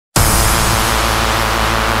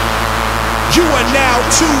You are now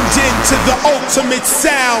tuned in to the ultimate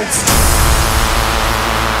sounds,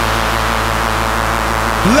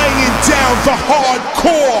 laying down the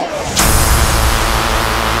hardcore,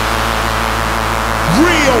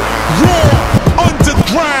 real, raw,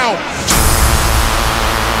 underground.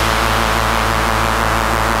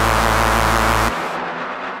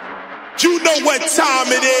 You know what time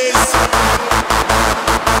it is.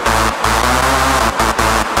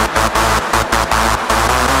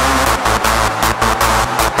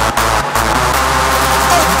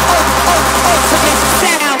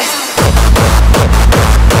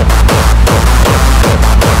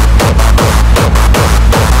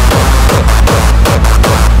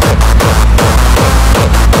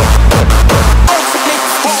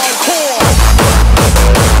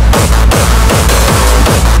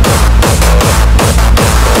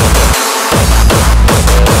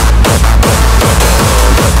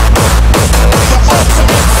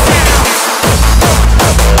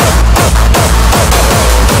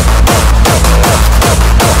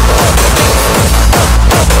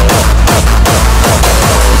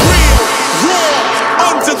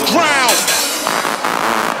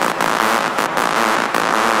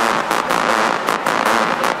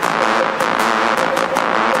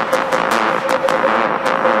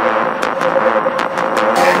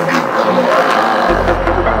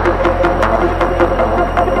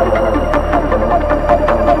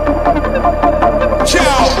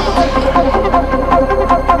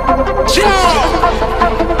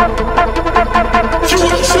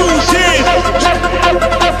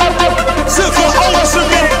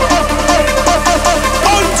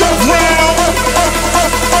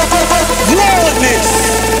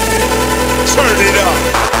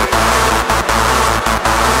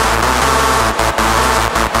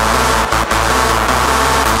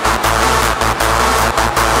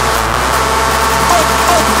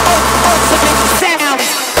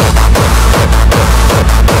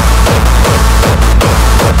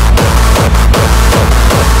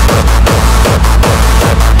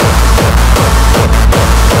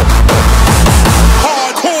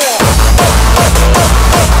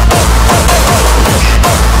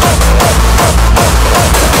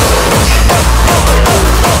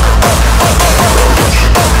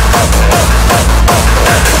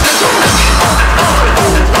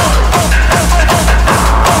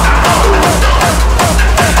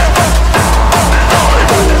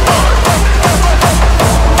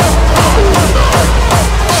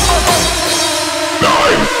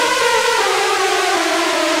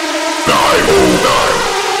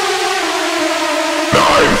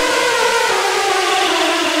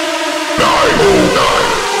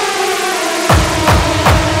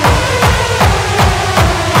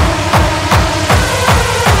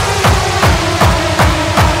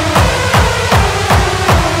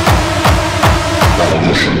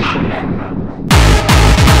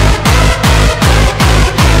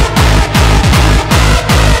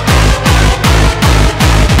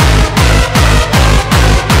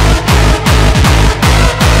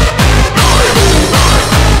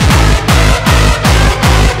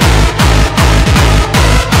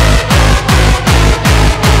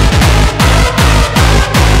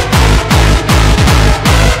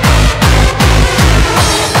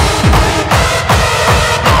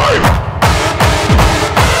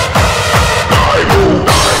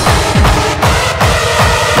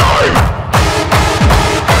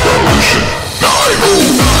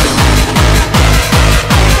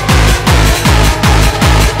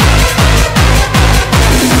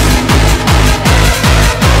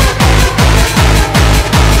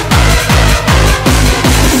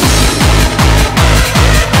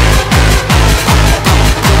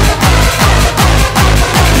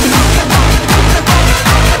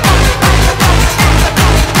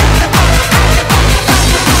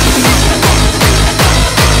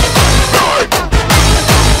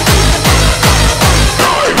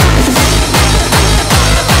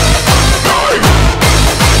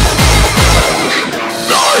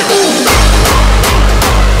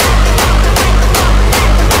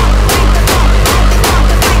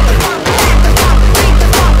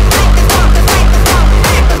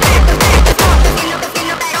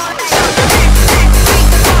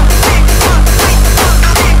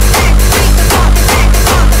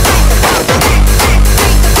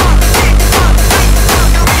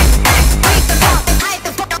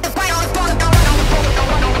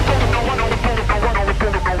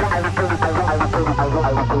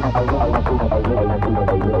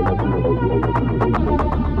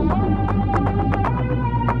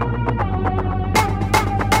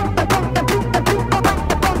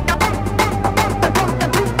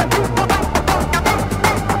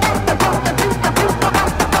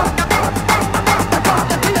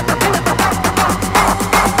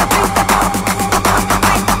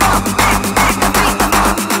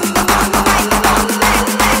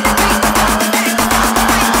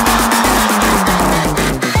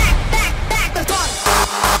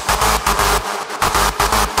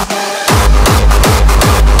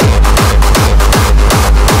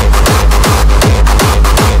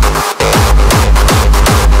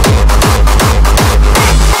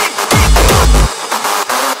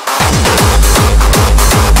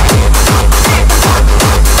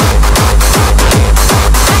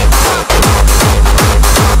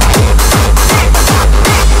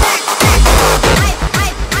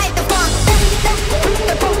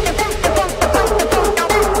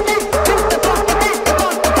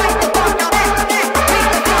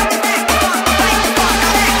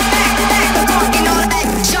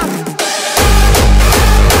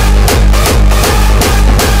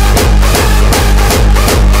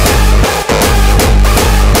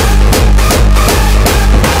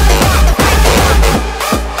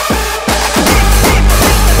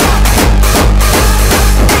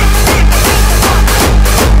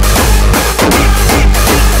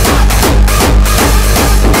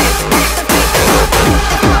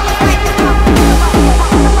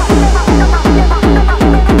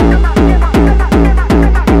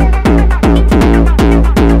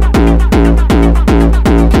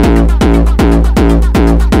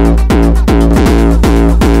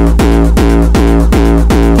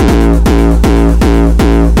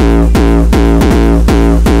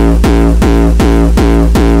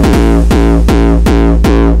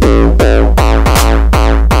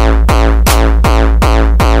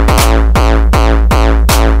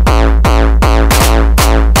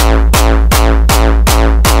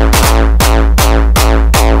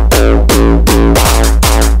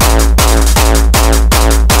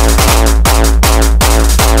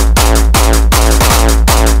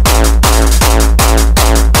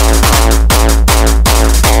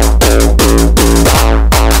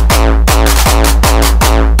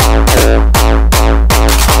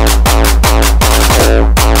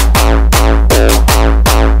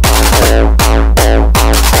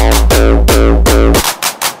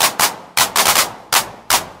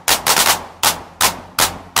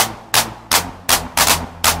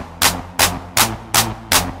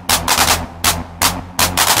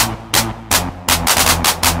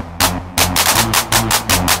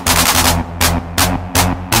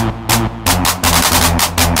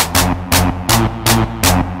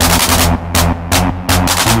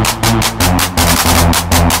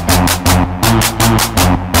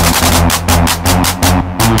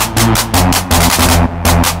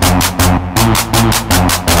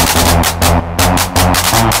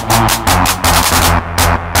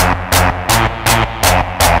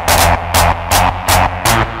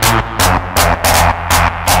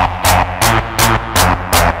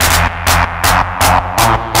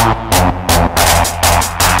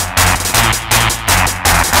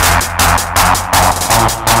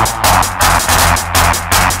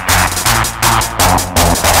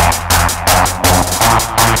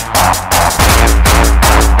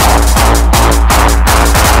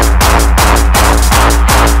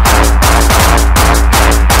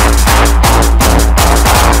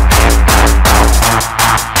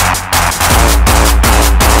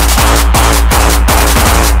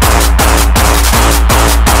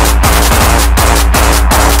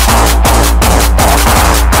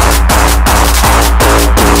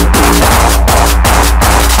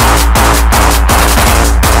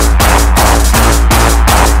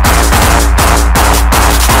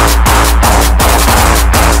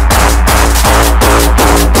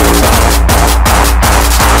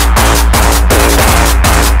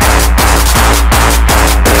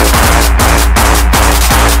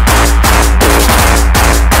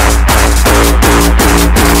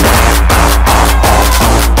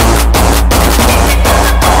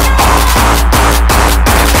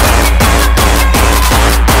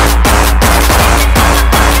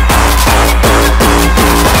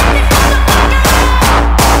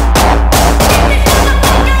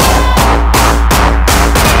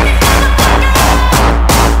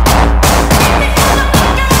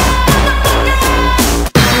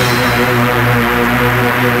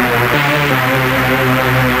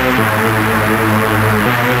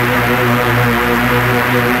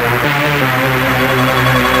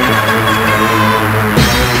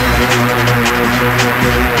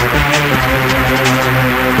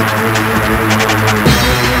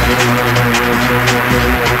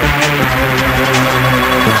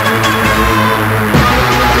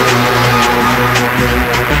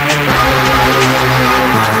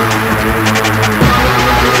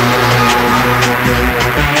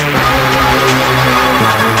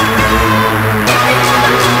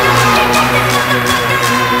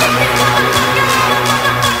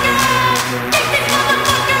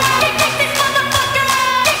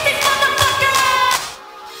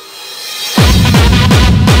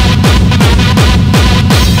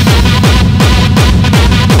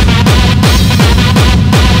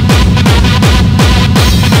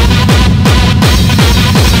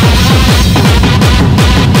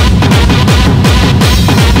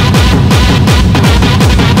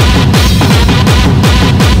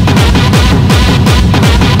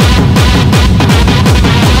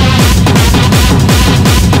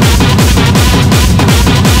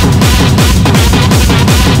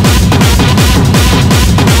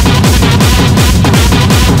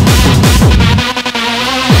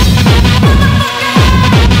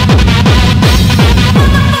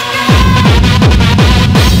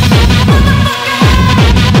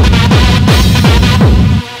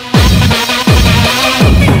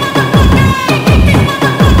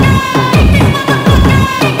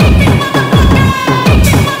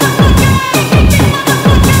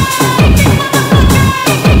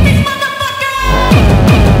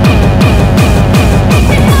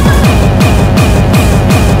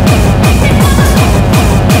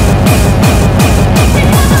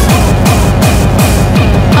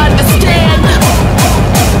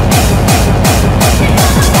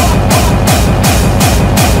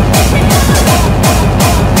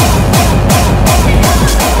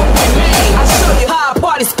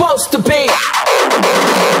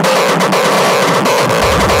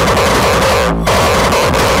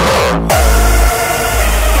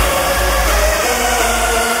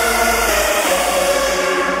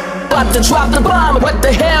 to drop the bomb. What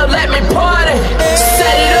the hell, let me party.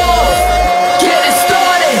 Set it off, get it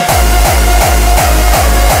started.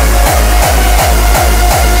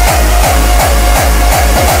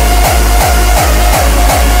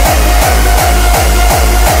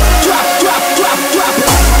 Drop, drop, drop, drop.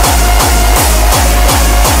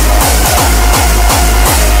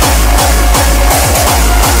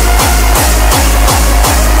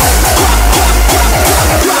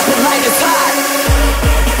 Drop it like it's hot.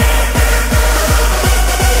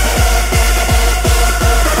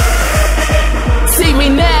 See me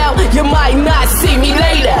now, you might not see me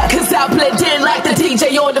later, cause I'll blend in like the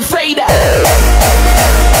DJ on the fader.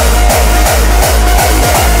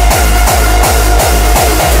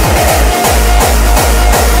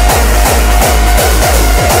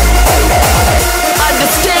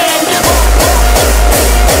 Understand?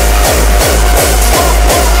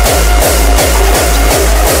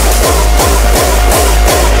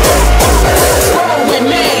 Roll with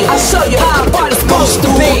me, I'll show you how a party's supposed to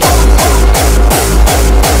be.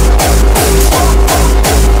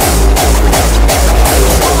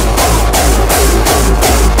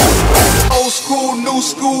 Old school, new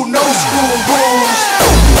school, no school rules.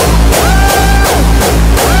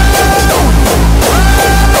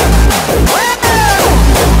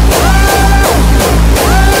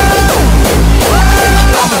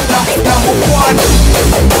 Number one.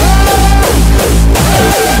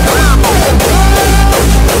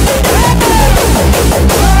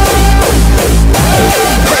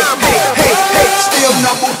 Hey, still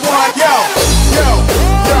number one. Yo.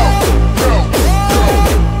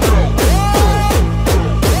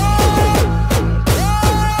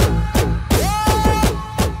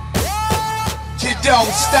 You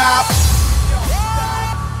don't stop.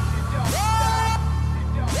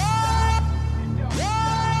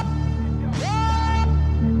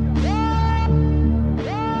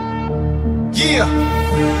 Yeah.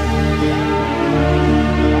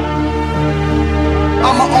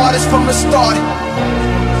 I'm an artist from the start.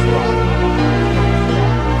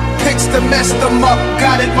 Picks to mess them up,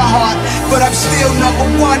 got it by heart. But I'm still number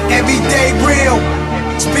one, everyday real.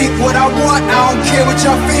 Speak what I want, I don't care what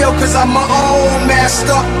y'all feel, cause I'm my own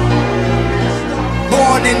master.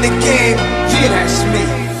 Born in the game, yeah, that's me.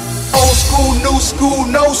 Old school, new school,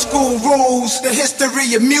 no school rules. The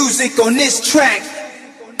history of music on this track.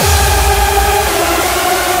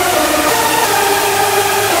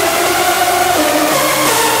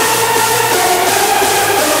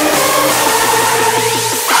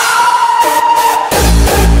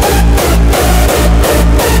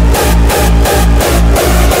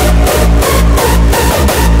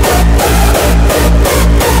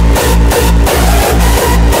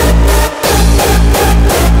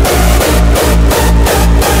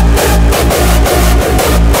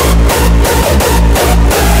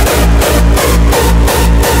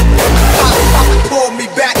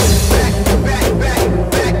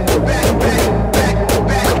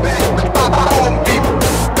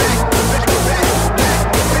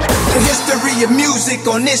 Music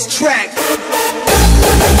on this track.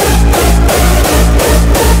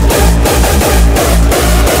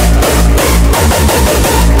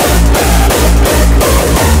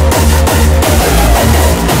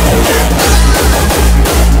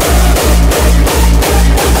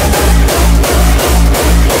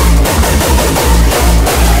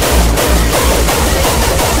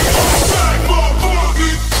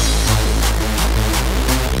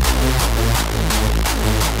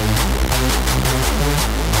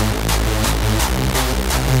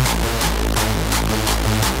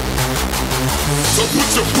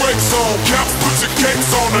 Put your brakes on, caps, put your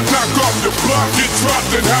cakes on, and knock off your block, get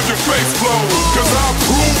dropped and have your face blown. Cause I'll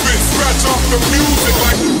prove it, scratch off the music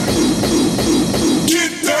like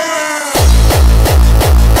get down.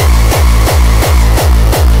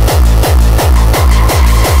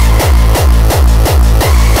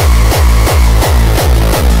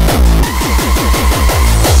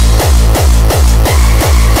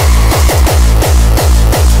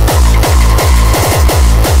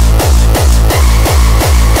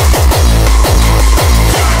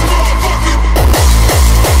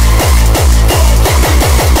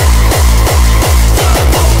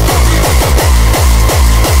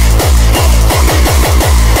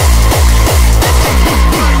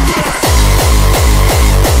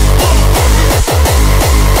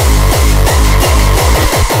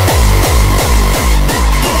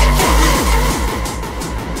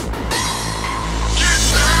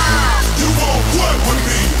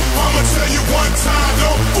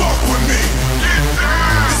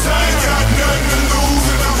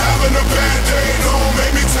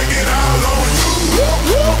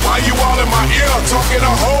 Talking a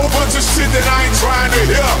whole bunch of shit. that I ain't trying to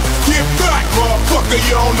hear. Get back, motherfucker,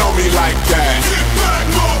 you don't know me like that. Get back,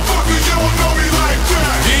 motherfucker, you don't know me like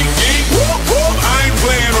that. Geek, geek, whoop, whoop, I ain't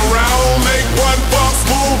playing around. Make one boss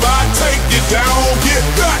move, I take you down. Get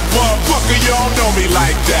back, motherfucker, you don't know me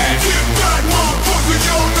like that. Get back, motherfucker, you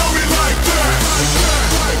don't know me like that. Like that,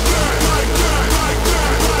 like that, like that, like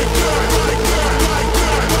that, like that, like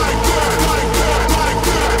that, like that, like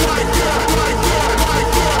that, like that, like that, like that, like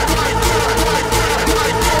that, like that, like that,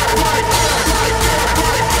 like that, like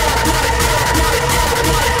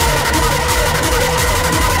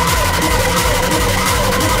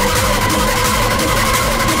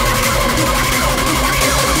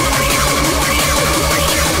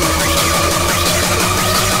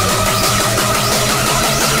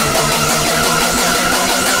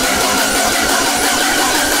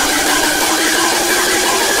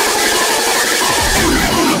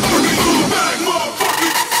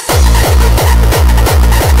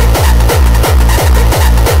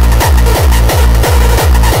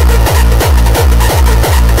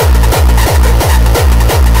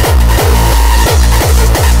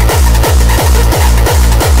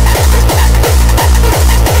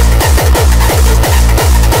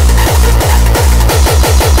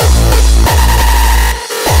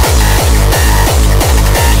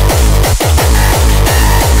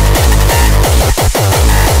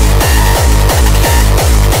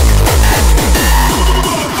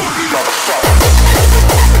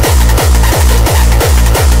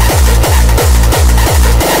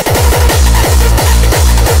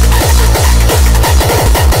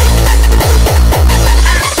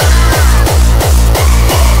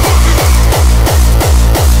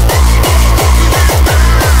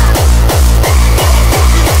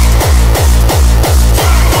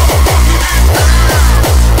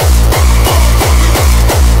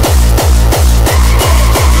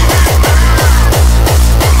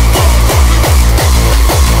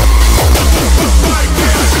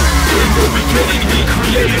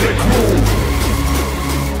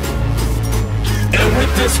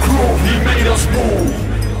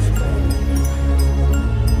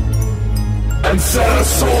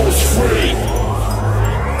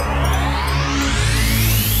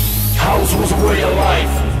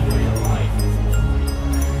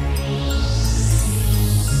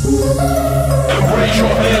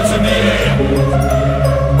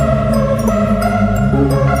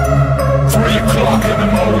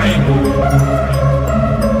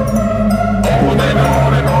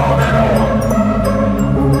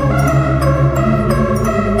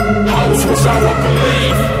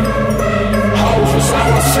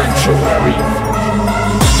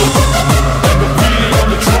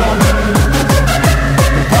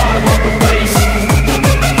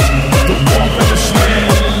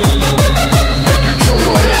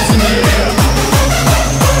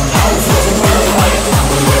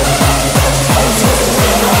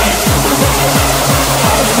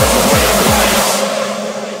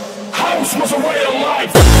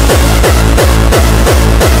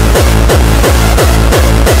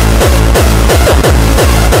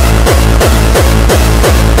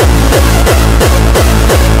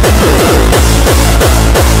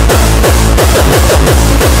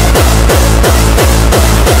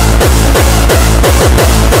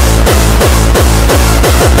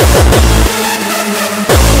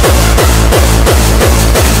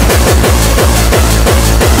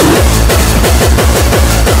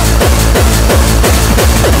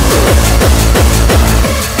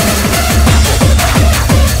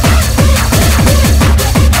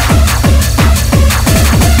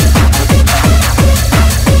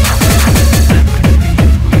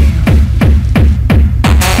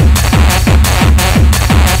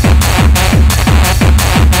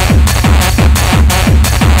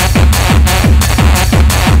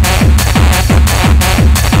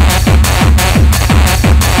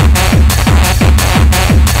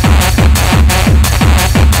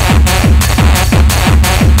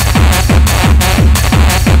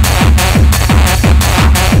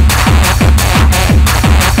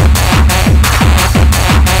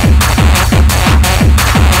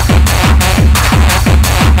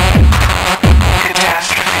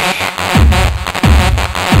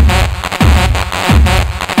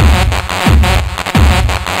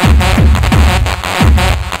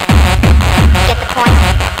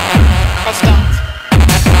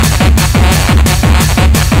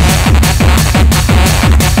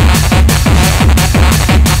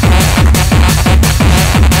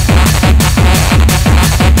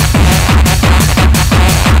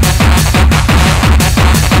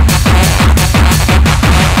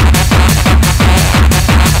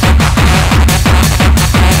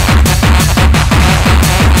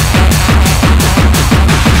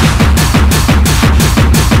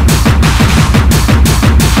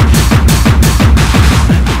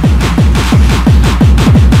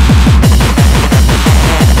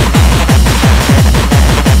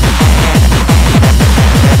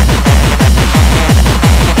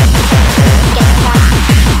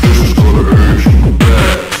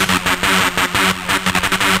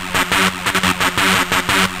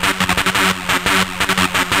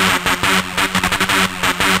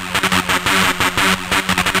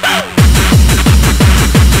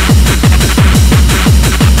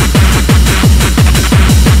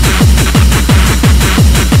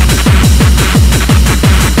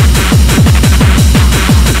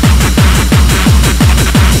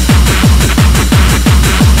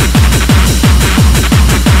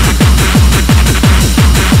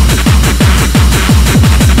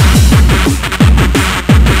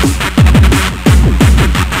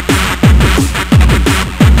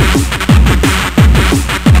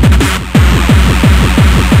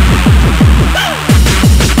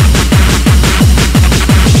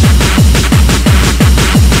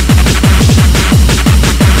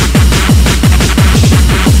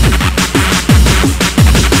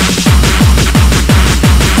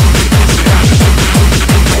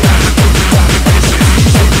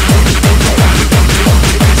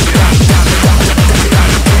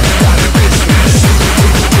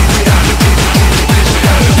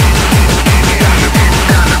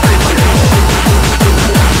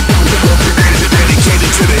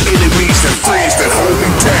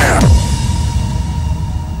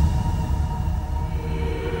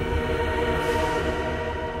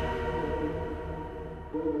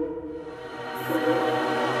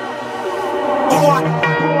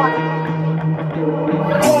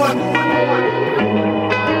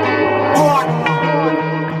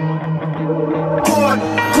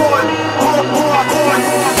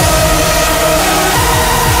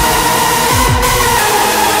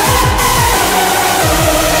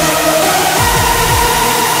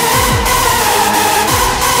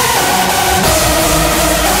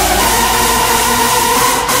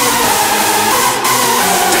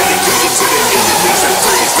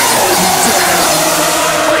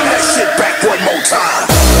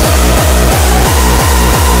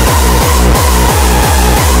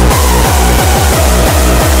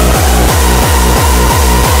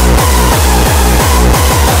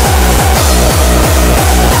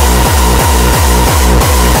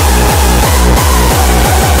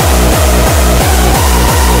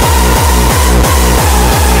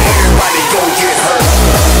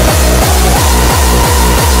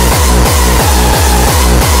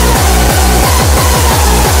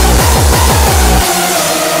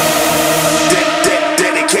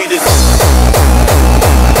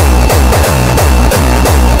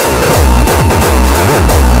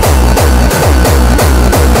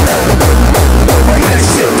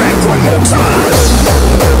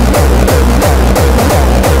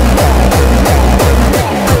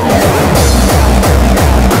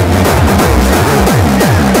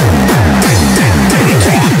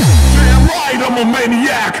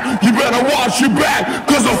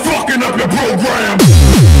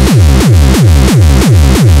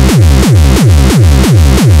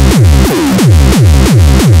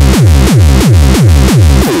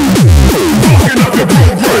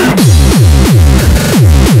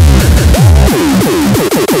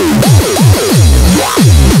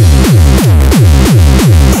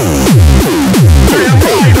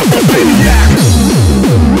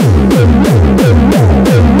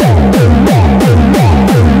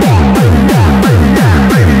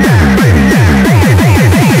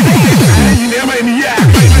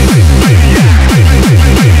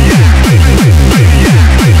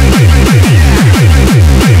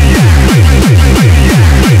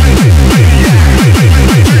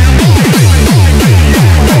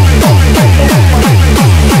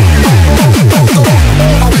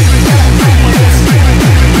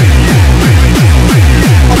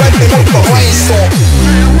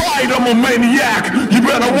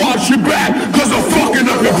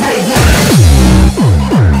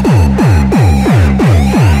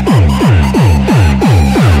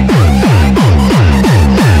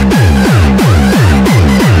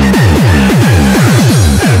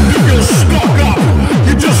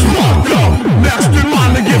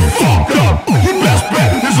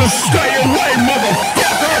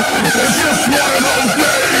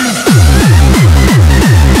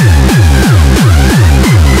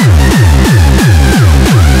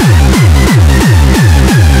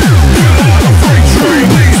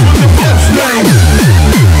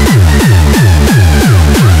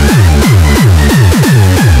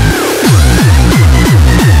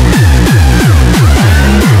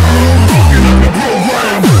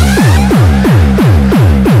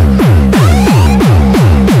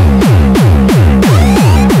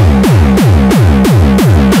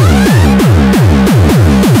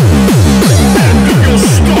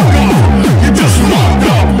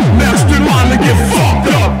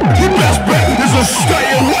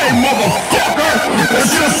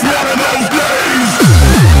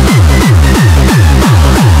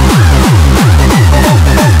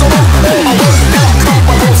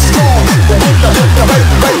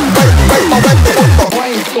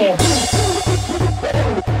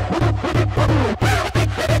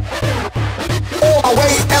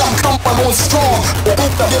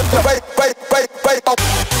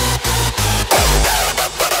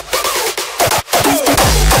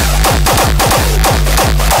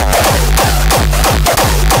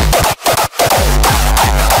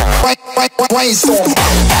Brainstorm.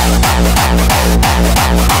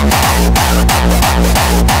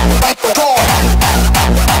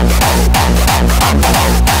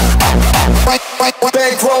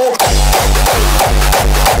 Bankroll.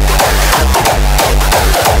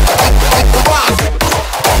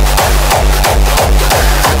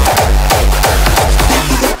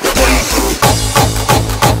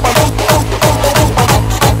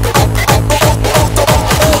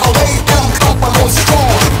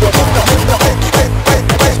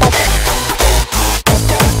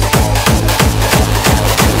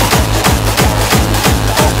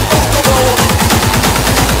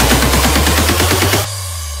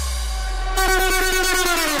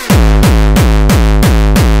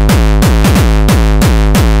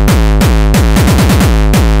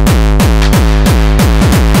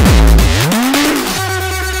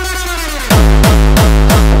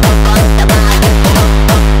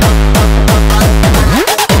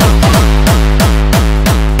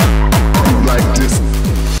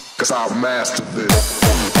 I'll master this.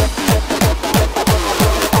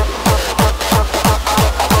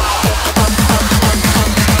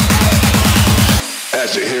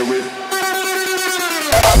 As you hear it.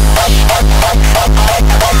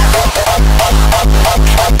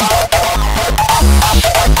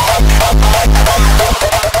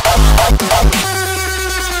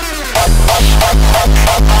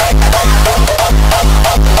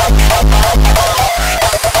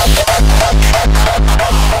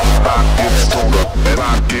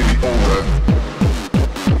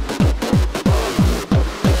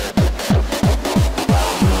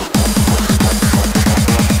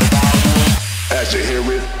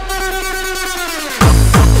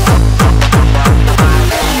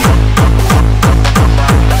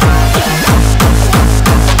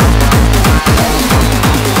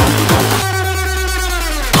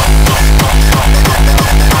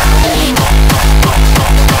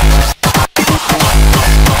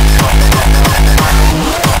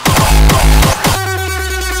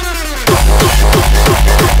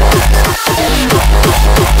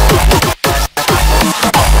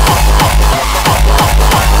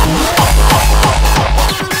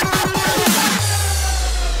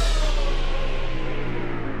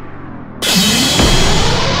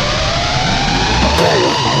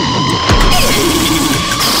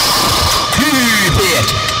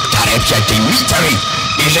 Dimitri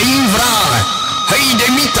is één vraag. Hey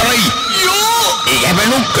Dimitri. Ja? Ik heb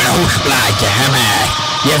een ook een hoogplaatje, hè maar.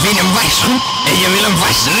 Je vindt hem vast goed en je wil hem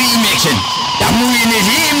vast remixen. Dan moet je eens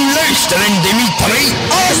even luisteren, Dimitri.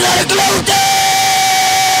 Alles naar de klote!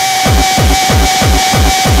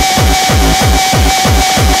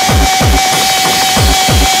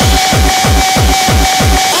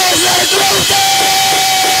 Alles naar de klote!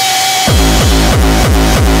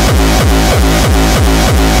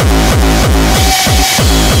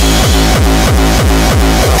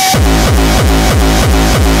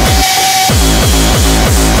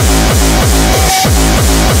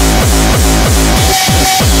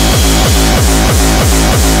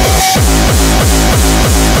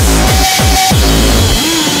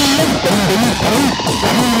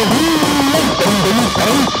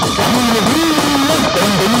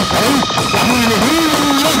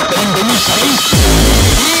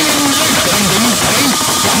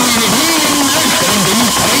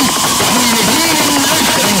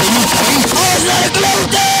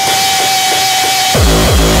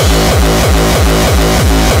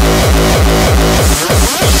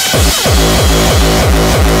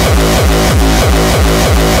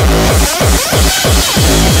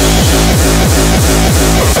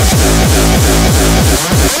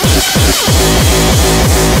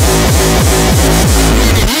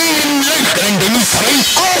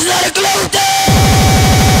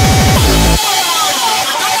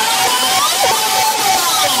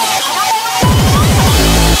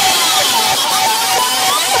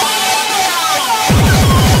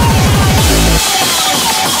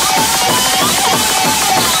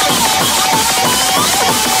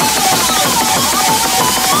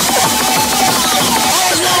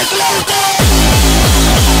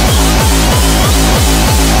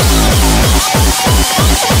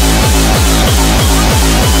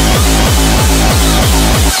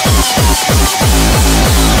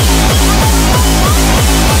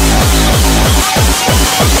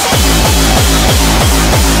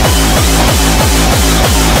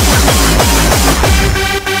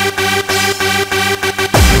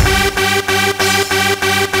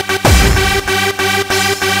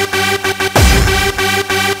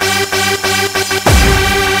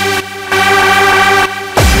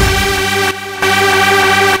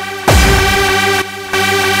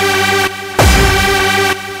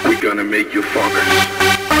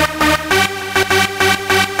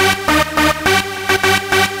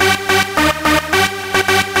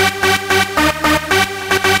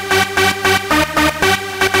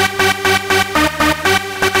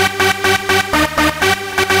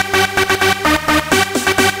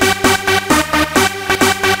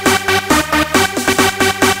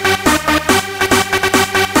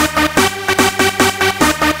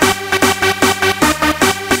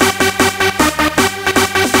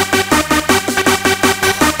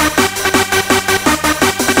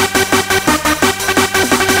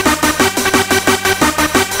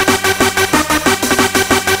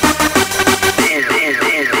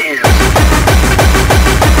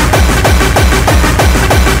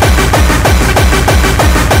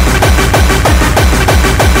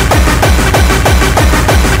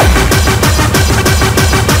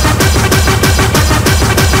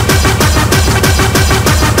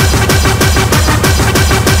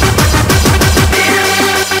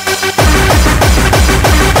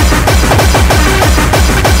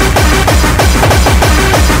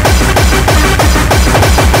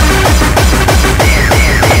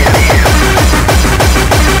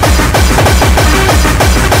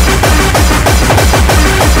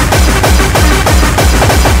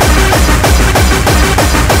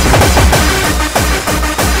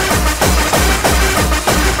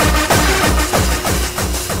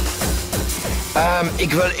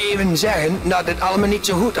 Ik wil even zeggen dat het allemaal niet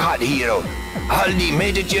zo goed gaat hier ook. Al die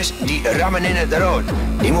metertjes die rammen in het rood.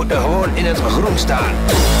 Die moeten gewoon in het groen staan.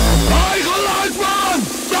 Hoi geluidsman!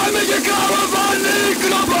 Sta met je klauwen van die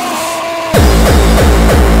knoppen!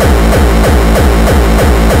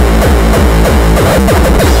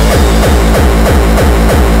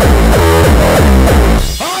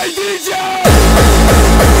 Hi DJ!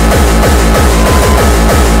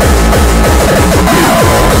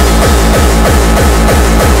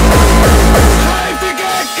 Geef de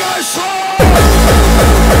gekke school!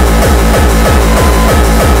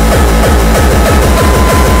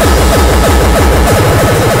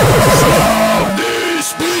 Sloop die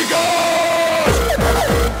speakers!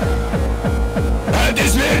 Het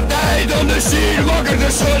is weer tijd om de ziel wakker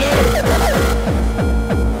te schudden!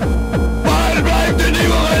 Waar blijft de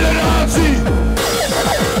nieuwe generatie?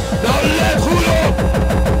 Nou let goed op!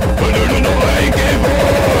 We doen er nog één keer voor!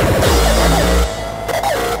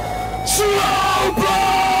 Slopen!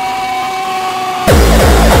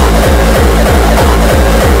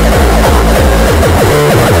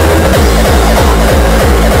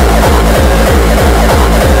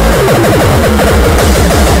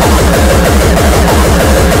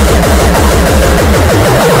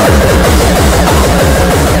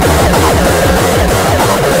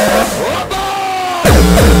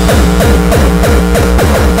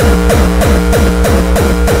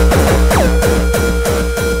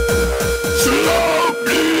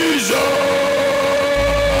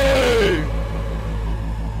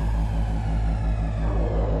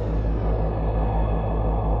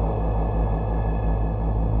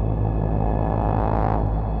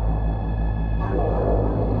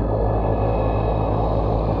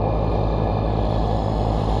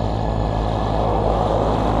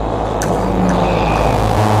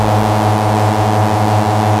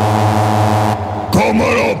 Kom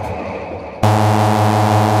maar op!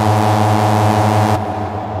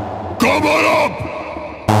 Kom maar op!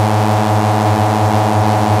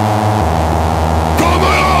 Kom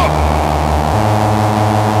maar op!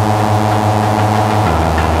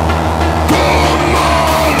 Kom maar op!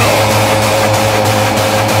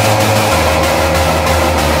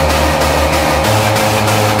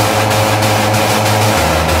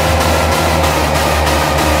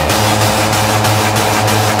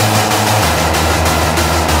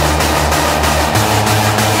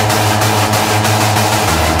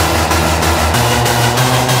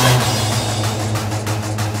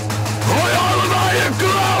 Gooi allebei je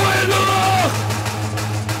klauwen in de lucht!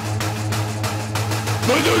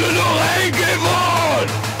 We doen er nog één keer voor!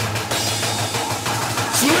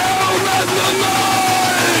 Schreeuw met me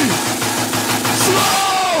mee!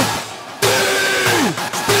 Sloop die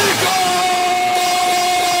speakers!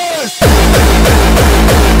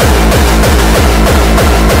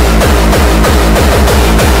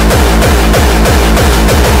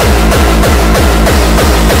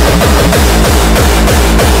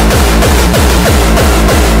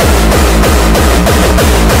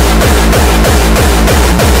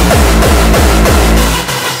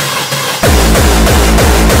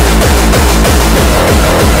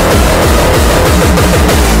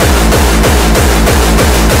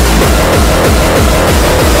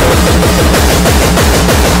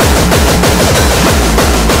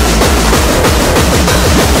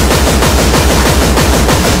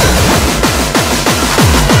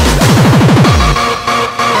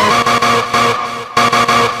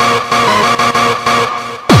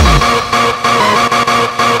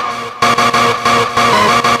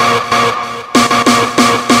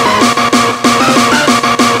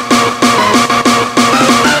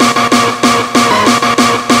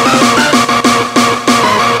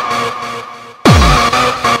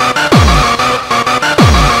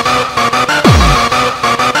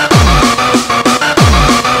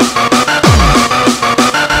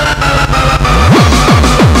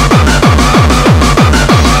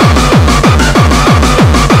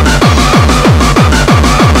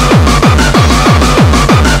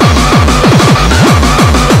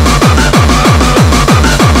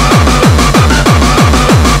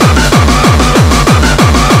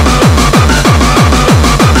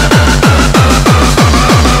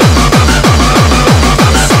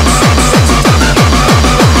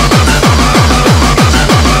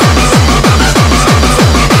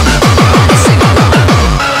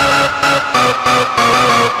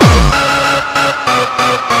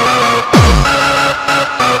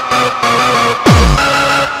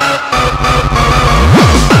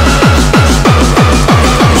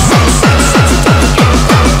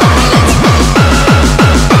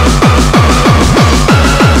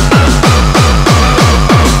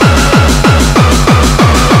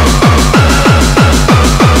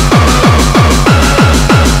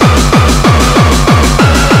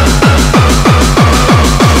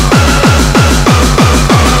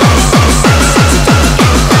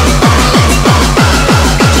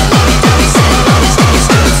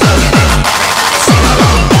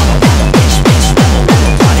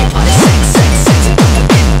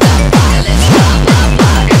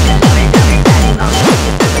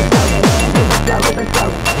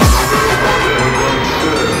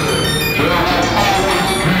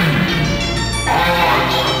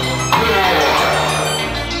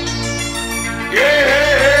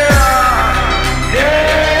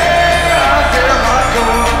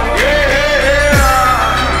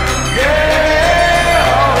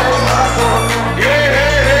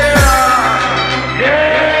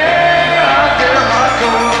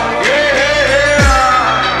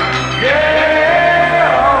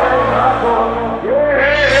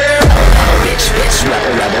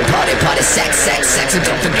 party, sex, and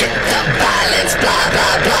don't forget the violence, blah,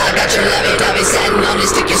 blah, blah. Got your lovey-dovey setting on,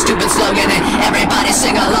 stick your stupid slogan and everybody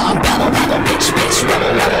sing along. Rebel, bitch,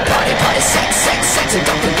 rebel, party, sex, and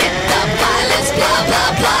don't forget the violence, blah,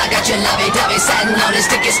 blah, blah. Got your lovey-dovey setting on,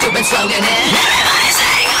 stick your stupid slogan and everybody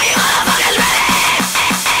sing, are you motherfuckers ready?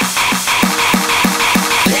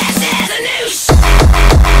 This is a noose.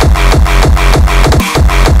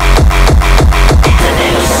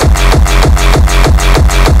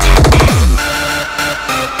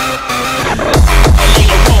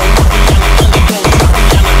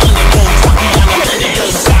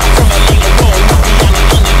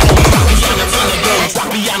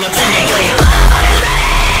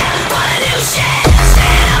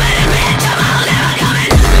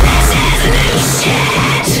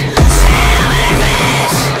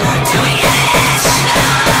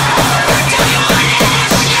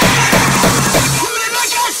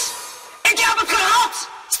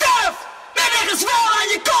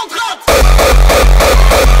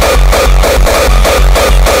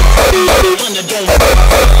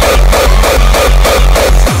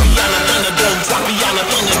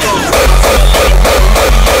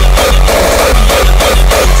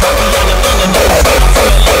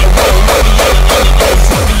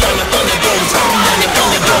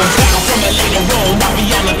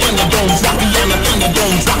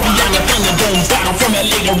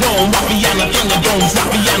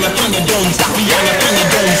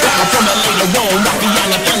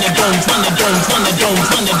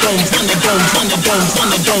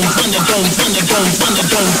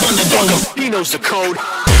 He knows the code.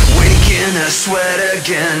 Waking a sweat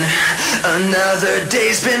again. Another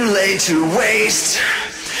day's been laid to waste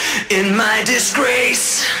in my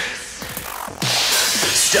disgrace.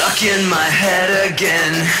 Stuck in my head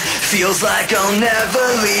again. Feels like I'll never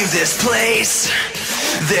leave this place.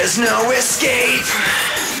 There's no escape.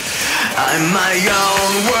 I'm my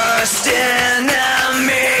own worst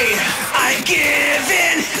enemy. I've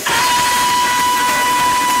given up.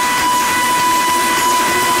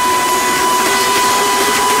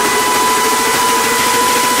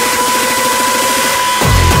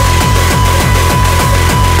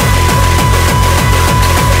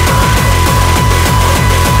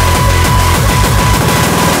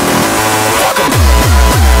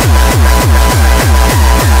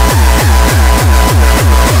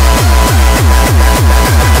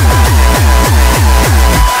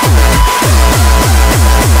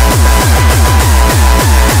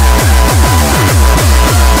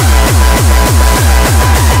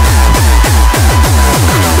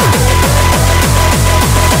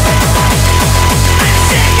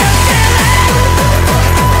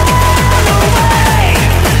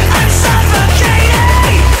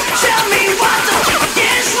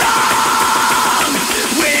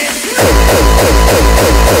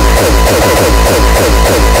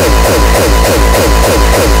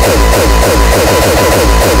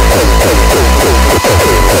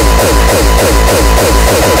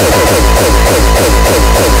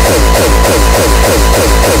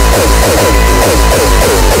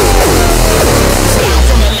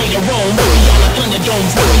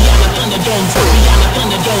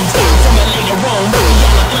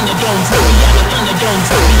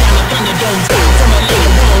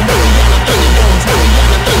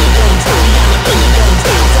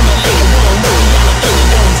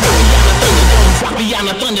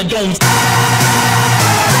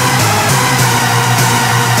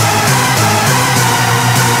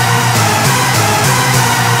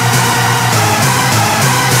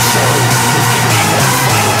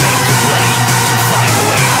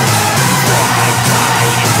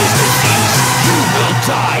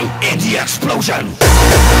 Explosion!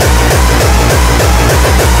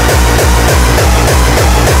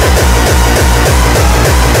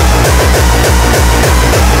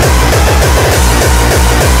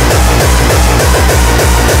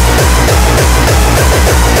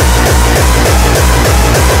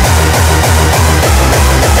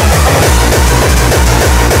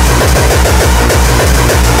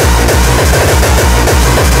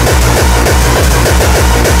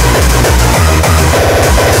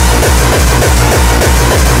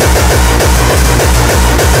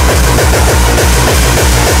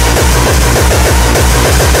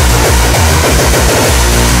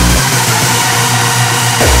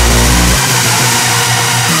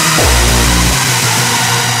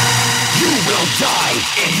 Die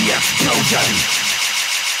in the explosion!